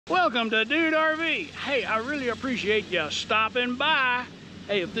Welcome to Dude RV. Hey, I really appreciate you stopping by.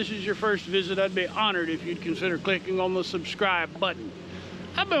 Hey, if this is your first visit, I'd be honored if you'd consider clicking on the subscribe button.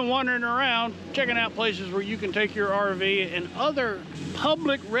 I've been wandering around, checking out places where you can take your RV and other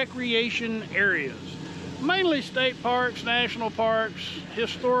public recreation areas. Mainly state parks, national parks,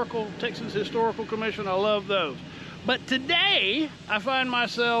 Texas Historical Commission, I love those. But today, I find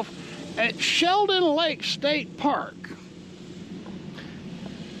myself at Sheldon Lake State Park.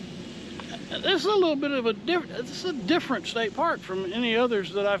 This is a little bit of a different state park from any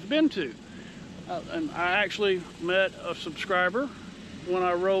others that I've been to. And I actually met a subscriber when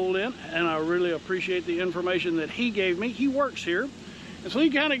I rolled in, and I really appreciate the information that he gave me. He works here, and so he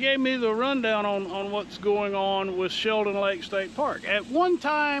kind of gave me the rundown on what's going on with Sheldon Lake State Park. At one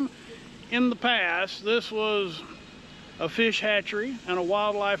time in the past, this was a fish hatchery and a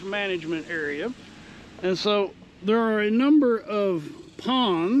wildlife management area, and so there are a number of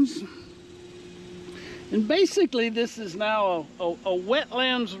ponds. And basically, this is now a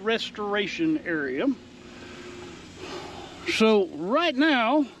wetlands restoration area. So right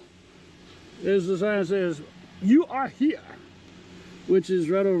now, as the sign says, you are here, which is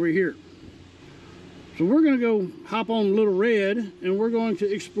right over here. So we're going to go hop on Little Red, and we're going to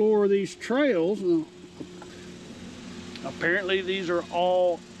explore these trails. Now, apparently, these are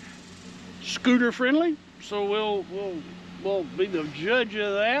all scooter friendly, so we'll be the judge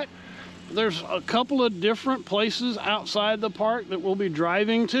of that. There's a couple of different places outside the park that we'll be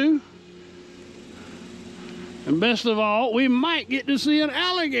driving to. And best of all, we might get to see an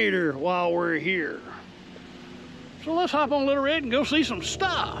alligator while we're here. So let's hop on Little Red and go see some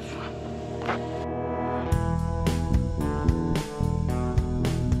stuff.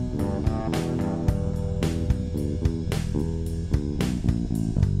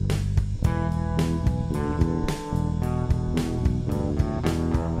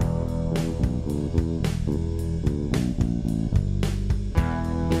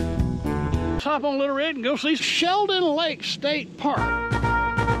 Hop on Little Red and go see Sheldon Lake State Park.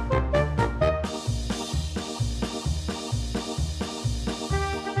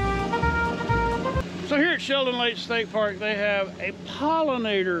 So here at Sheldon Lake State Park, they have a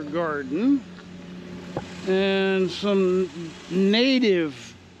pollinator garden and some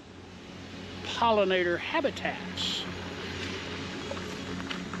native pollinator habitats.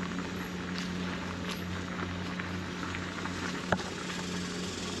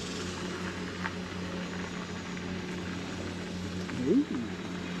 Ooh,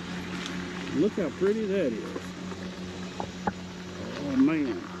 look how pretty that is. Oh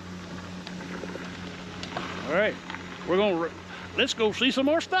man. All right, let's go see some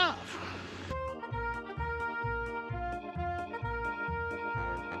more stuff.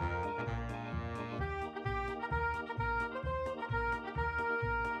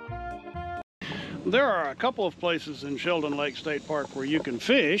 There are a couple of places in Sheldon Lake State Park where you can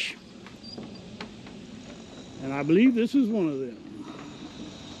fish, and I believe this is one of them.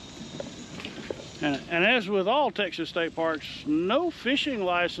 And as with all Texas state parks, no fishing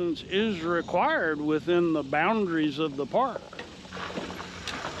license is required within the boundaries of the park.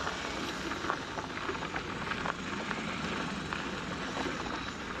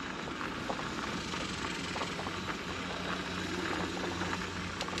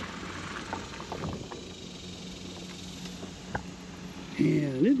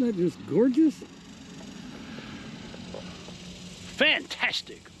 And isn't that just gorgeous?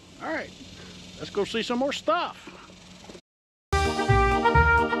 Fantastic. All right. Let's go see some more stuff.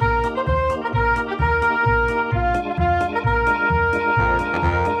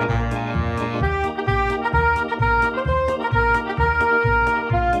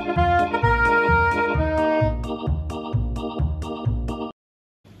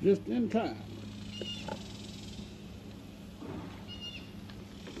 Just in time.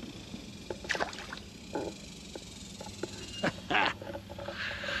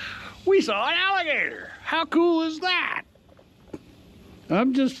 We saw an alligator. How cool is that?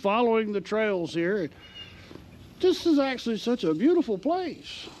 I'm just following the trails here. This is actually such a beautiful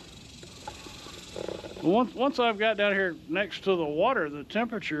place. Once I've got down here next to the water, the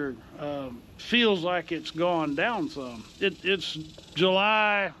temperature feels like it's gone down some. It's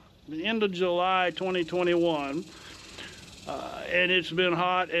July, the end of July 2021, and it's been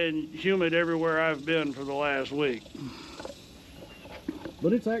hot and humid everywhere I've been for the last week.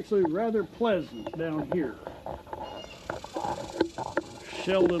 But it's actually rather pleasant down here.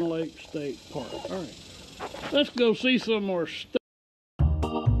 Sheldon Lake State Park. All right, let's go see some more stuff.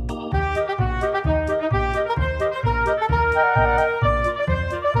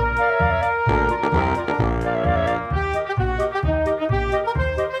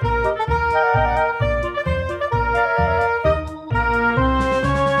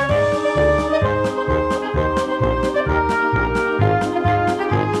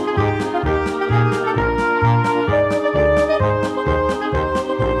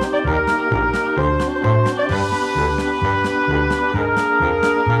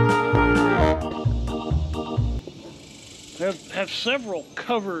 several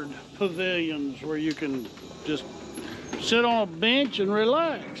covered pavilions where you can just sit on a bench and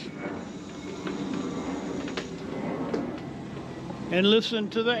relax and listen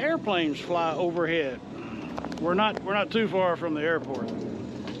to the airplanes fly overhead. We're not too far from the airport.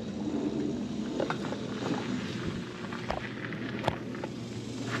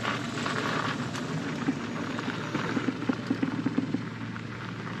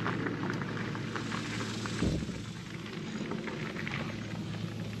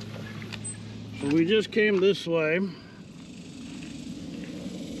 So we just came this way.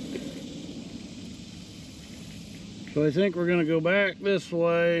 So I think we're gonna go back this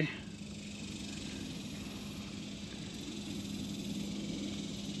way.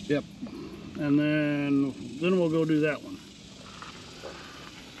 Yep. And then we'll go do that one.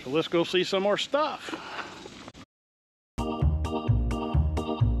 So let's go see some more stuff.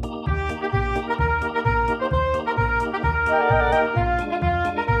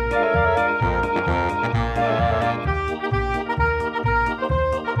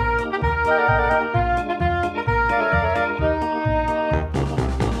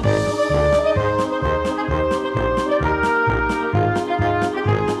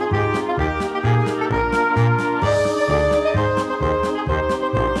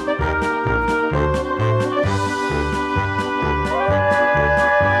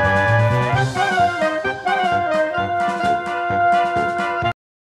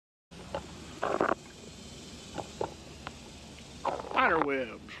 Spider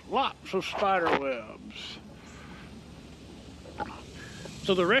webs, lots of spider webs.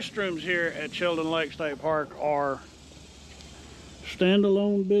 So the restrooms here at Sheldon Lake State Park are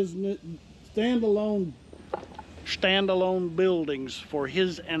standalone buildings for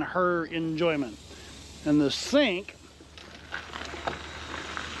his and her enjoyment. And the sink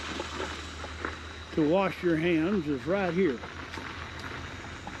to wash your hands is right here.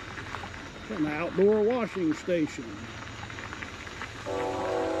 It's an outdoor washing station.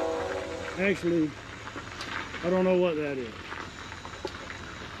 Actually, I don't know what that is,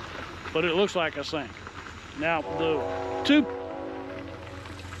 but it looks like a sink. Now,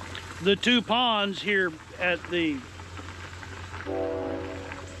 the two ponds here at the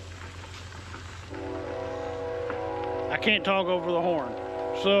I can't talk over the horn,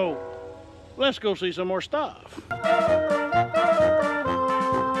 so let's go see some more stuff.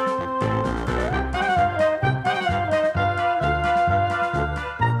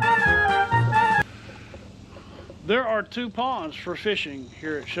 There are two ponds for fishing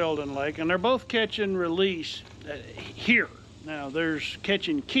here at Sheldon Lake, and they're both catch and release here. Now, there's catch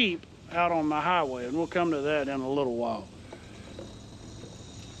and keep out on the highway, and we'll come to that in a little while.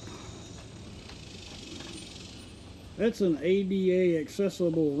 That's an ADA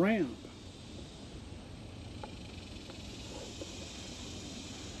accessible ramp.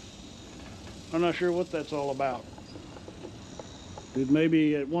 I'm not sure what that's all about. Did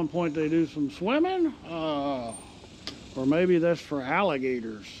maybe at one point they do some swimming? Or maybe that's for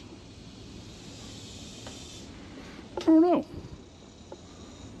alligators. I don't know.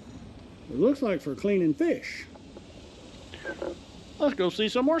 It looks like for cleaning fish. Let's go see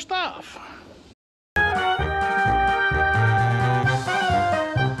some more stuff.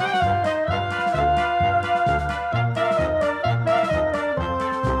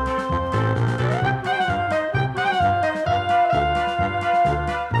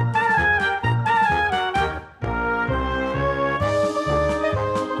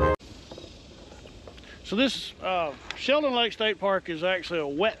 So this Sheldon Lake State Park is actually a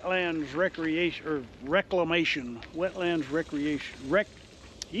wetlands recreation or reclamation. Wetlands recreation.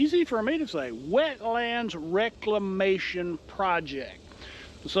 Easy for me to say. Wetlands reclamation project.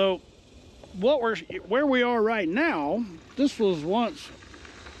 So where we are right now, this was once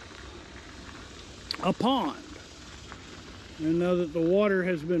a pond. And now that the water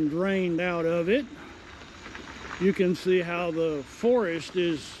has been drained out of it, you can see how the forest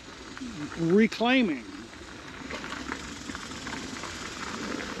is reclaiming.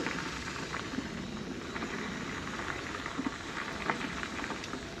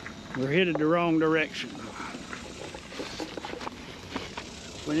 We're headed the wrong direction.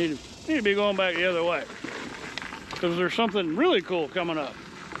 We need to be going back the other way, because there's something really cool coming up.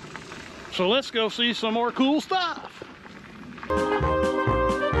 So let's go see some more cool stuff.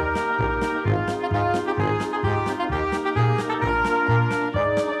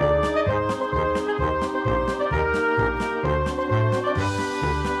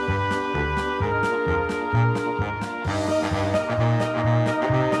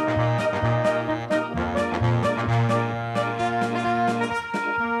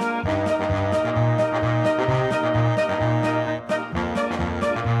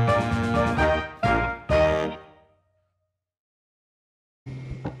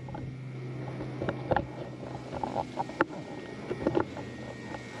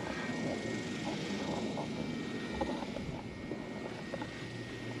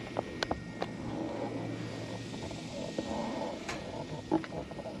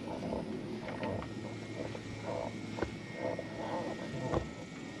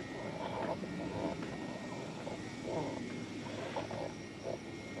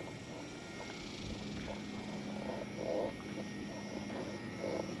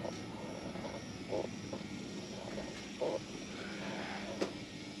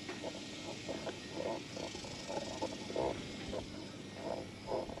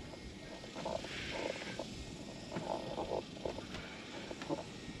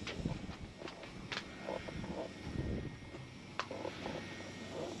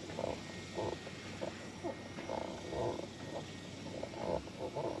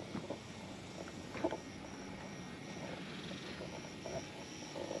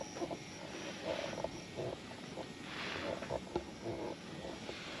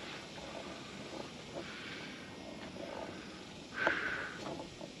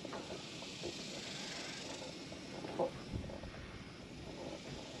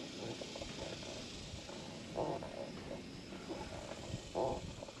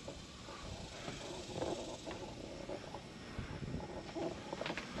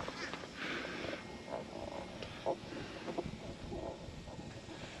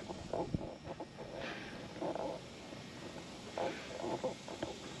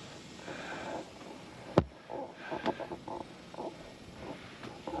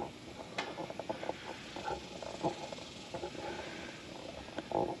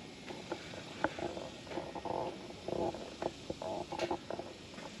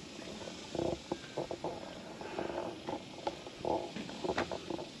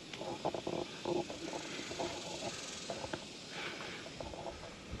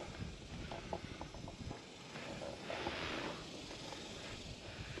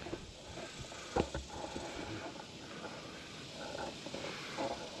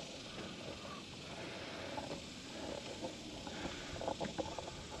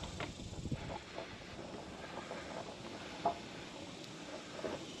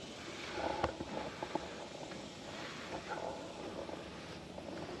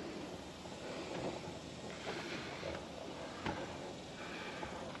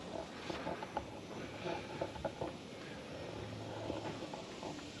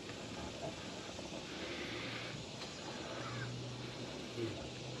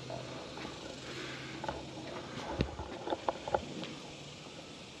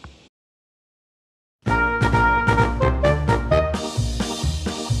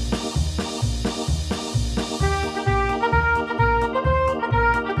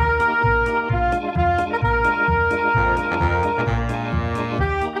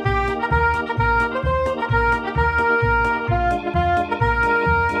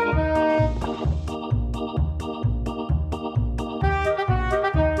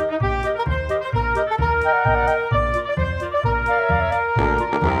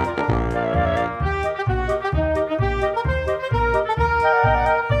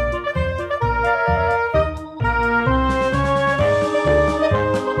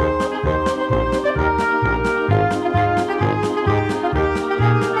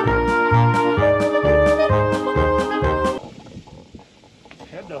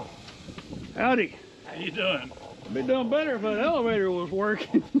 Howdy. How you doing? I'd be doing better if that elevator was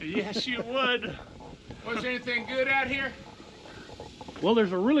working. Yes, you would. Was there anything good out here? Well,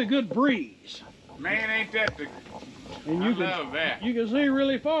 there's a really good breeze. Man, ain't that the... And I love that. You can see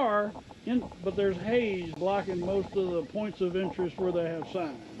really far, but there's haze blocking most of the points of interest where they have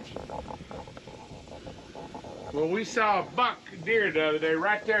signs. Well, we saw a buck deer the other day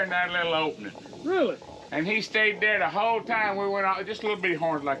right there in that little opening. Really? And he stayed there the whole time we went out, just a little bitty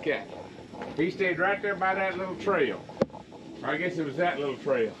horns like that. He stayed right there by that little trail. I guess it was that little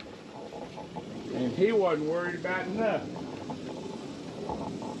trail. And he wasn't worried about nothing.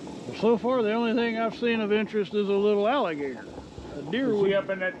 So far, the only thing I've seen of interest is a little alligator. A deer was he up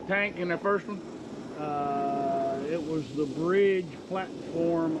in that tank in the first one? It was the bridge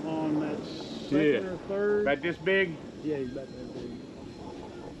platform on that second or third. About this big? Yeah, he's about that big.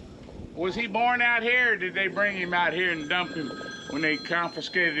 Was he born out here, or did they bring him out here and dump him when they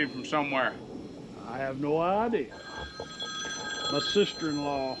confiscated him from somewhere? I have no idea. My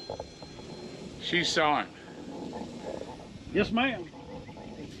sister-in-law. She saw him. Yes, ma'am.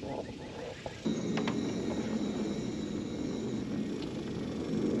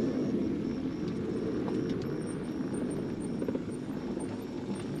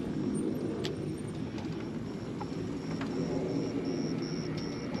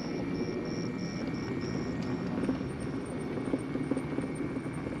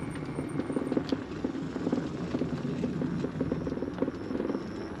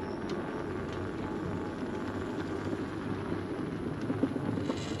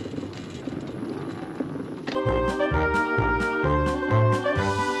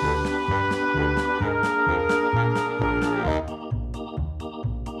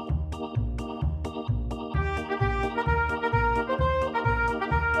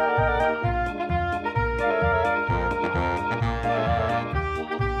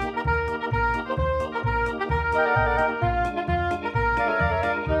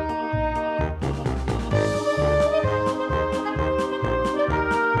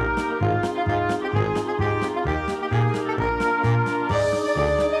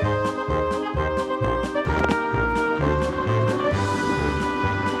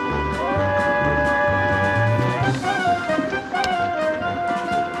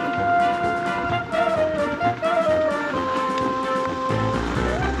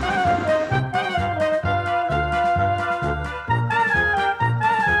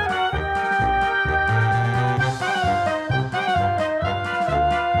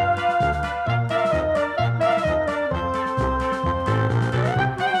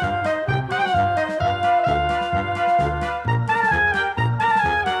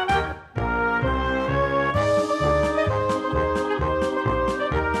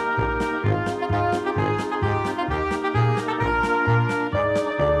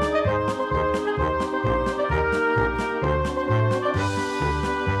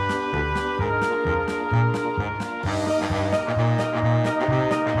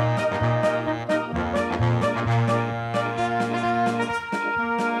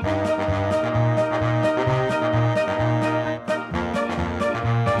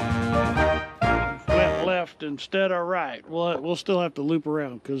 Instead of right. We'll still have to loop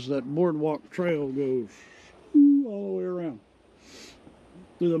around because that boardwalk trail goes all the way around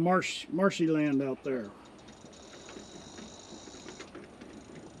through the marshy land out there.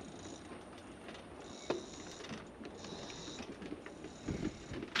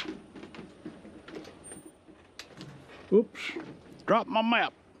 Oops, dropped my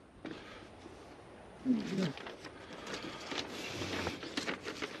map.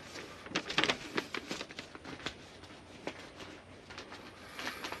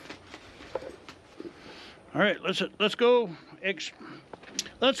 All right, let's go.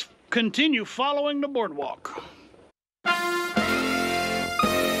 Let's continue following the boardwalk.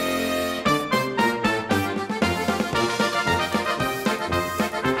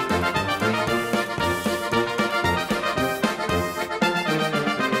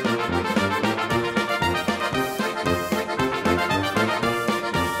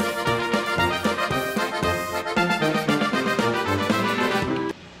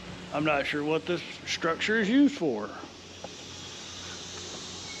 I'm not sure what this structure is used for.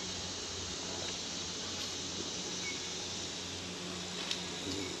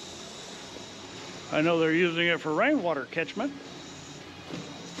 I know they're using it for rainwater catchment.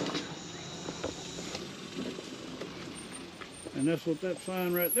 And that's what that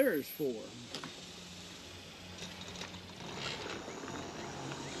sign right there is for.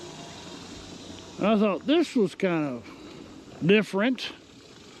 And I thought this was kind of different.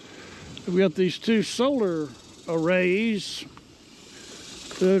 We got these two solar arrays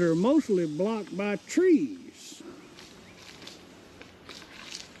that are mostly blocked by trees.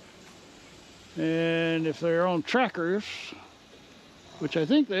 And if they're on trackers, which I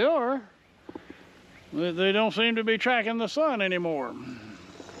think they are, they don't seem to be tracking the sun anymore.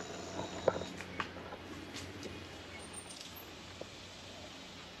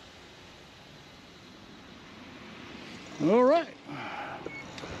 All right,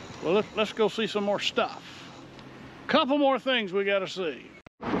 well, let's go see some more stuff. Couple more things we gotta see.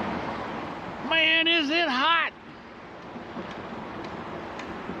 Man, is it hot!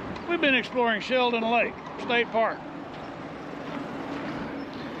 We've been exploring Sheldon Lake State Park.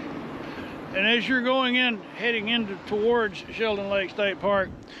 And as you're going in, heading towards Sheldon Lake State Park,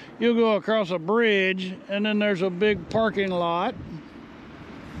 you'll go across a bridge, and then there's a big parking lot.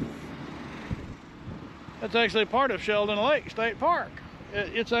 That's actually part of Sheldon Lake State Park.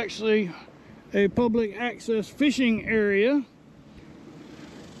 It's actually a public access fishing area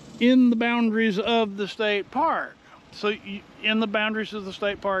in the boundaries of the state park. So in the boundaries of the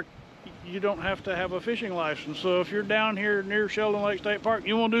state park, you don't have to have a fishing license. So if you're down here near Sheldon Lake State Park,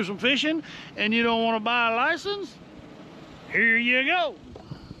 you want to do some fishing and you don't want to buy a license, here you go.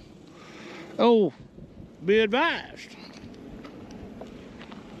 Oh, be advised,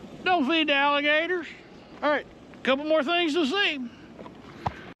 don't feed the alligators. All right, a couple more things to see.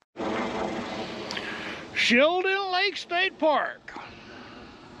 Sheldon Lake State Park.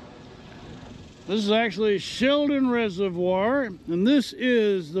 This is actually Sheldon Reservoir, and this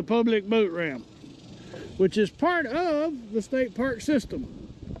is the public boat ramp, which is part of the state park system.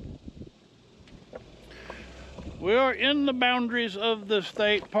 We are in the boundaries of the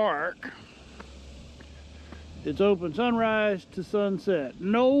state park. It's open sunrise to sunset.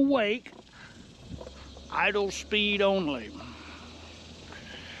 No wake, idle speed only.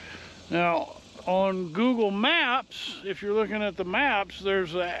 Now, on Google Maps, if you're looking at the maps,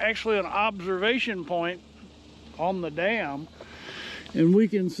 there's actually an observation point on the dam, and we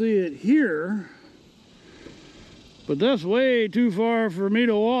can see it here, but that's way too far for me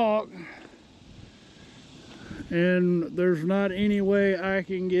to walk, and there's not any way I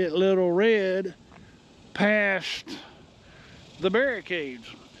can get Little Red past the barricades.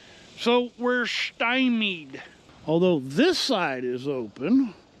 So we're stymied. Although this side is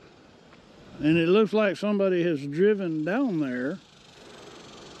open, and it looks like somebody has driven down there,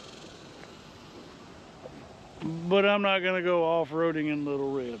 but I'm not gonna go off-roading in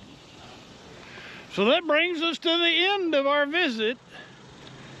Little Red. So that brings us to the end of our visit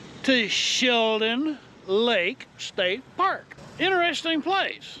to Sheldon Lake State Park. Interesting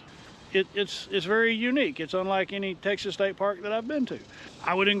place. It's very unique. It's unlike any Texas state park that I've been to.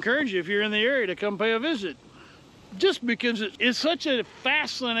 I would encourage you, if you're in the area, to come pay a visit, just because it's such a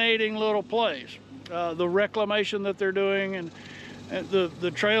fascinating little place. The reclamation that they're doing, and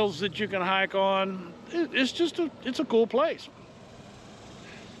the trails that you can hike on, it's a cool place.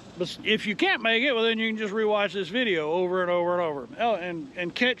 But if you can't make it, well, then you can just rewatch this video over and over and over. Oh,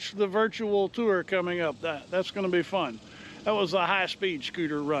 and catch the virtual tour coming up. That's going to be fun. That was a high-speed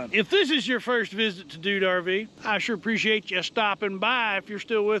scooter run. If this is your first visit to Dude RV, I sure appreciate you stopping by. If you're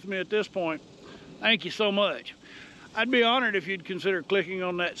still with me at this point, thank you so much. I'd be honored if you'd consider clicking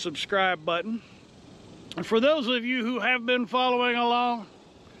on that subscribe button. And for those of you who have been following along,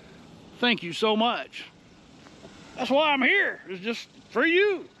 thank you so much. That's why I'm here, it's just for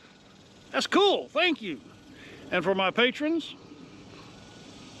you. That's cool, thank you. And for my patrons,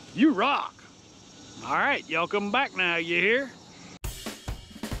 you rock. All right, y'all come back now, you hear?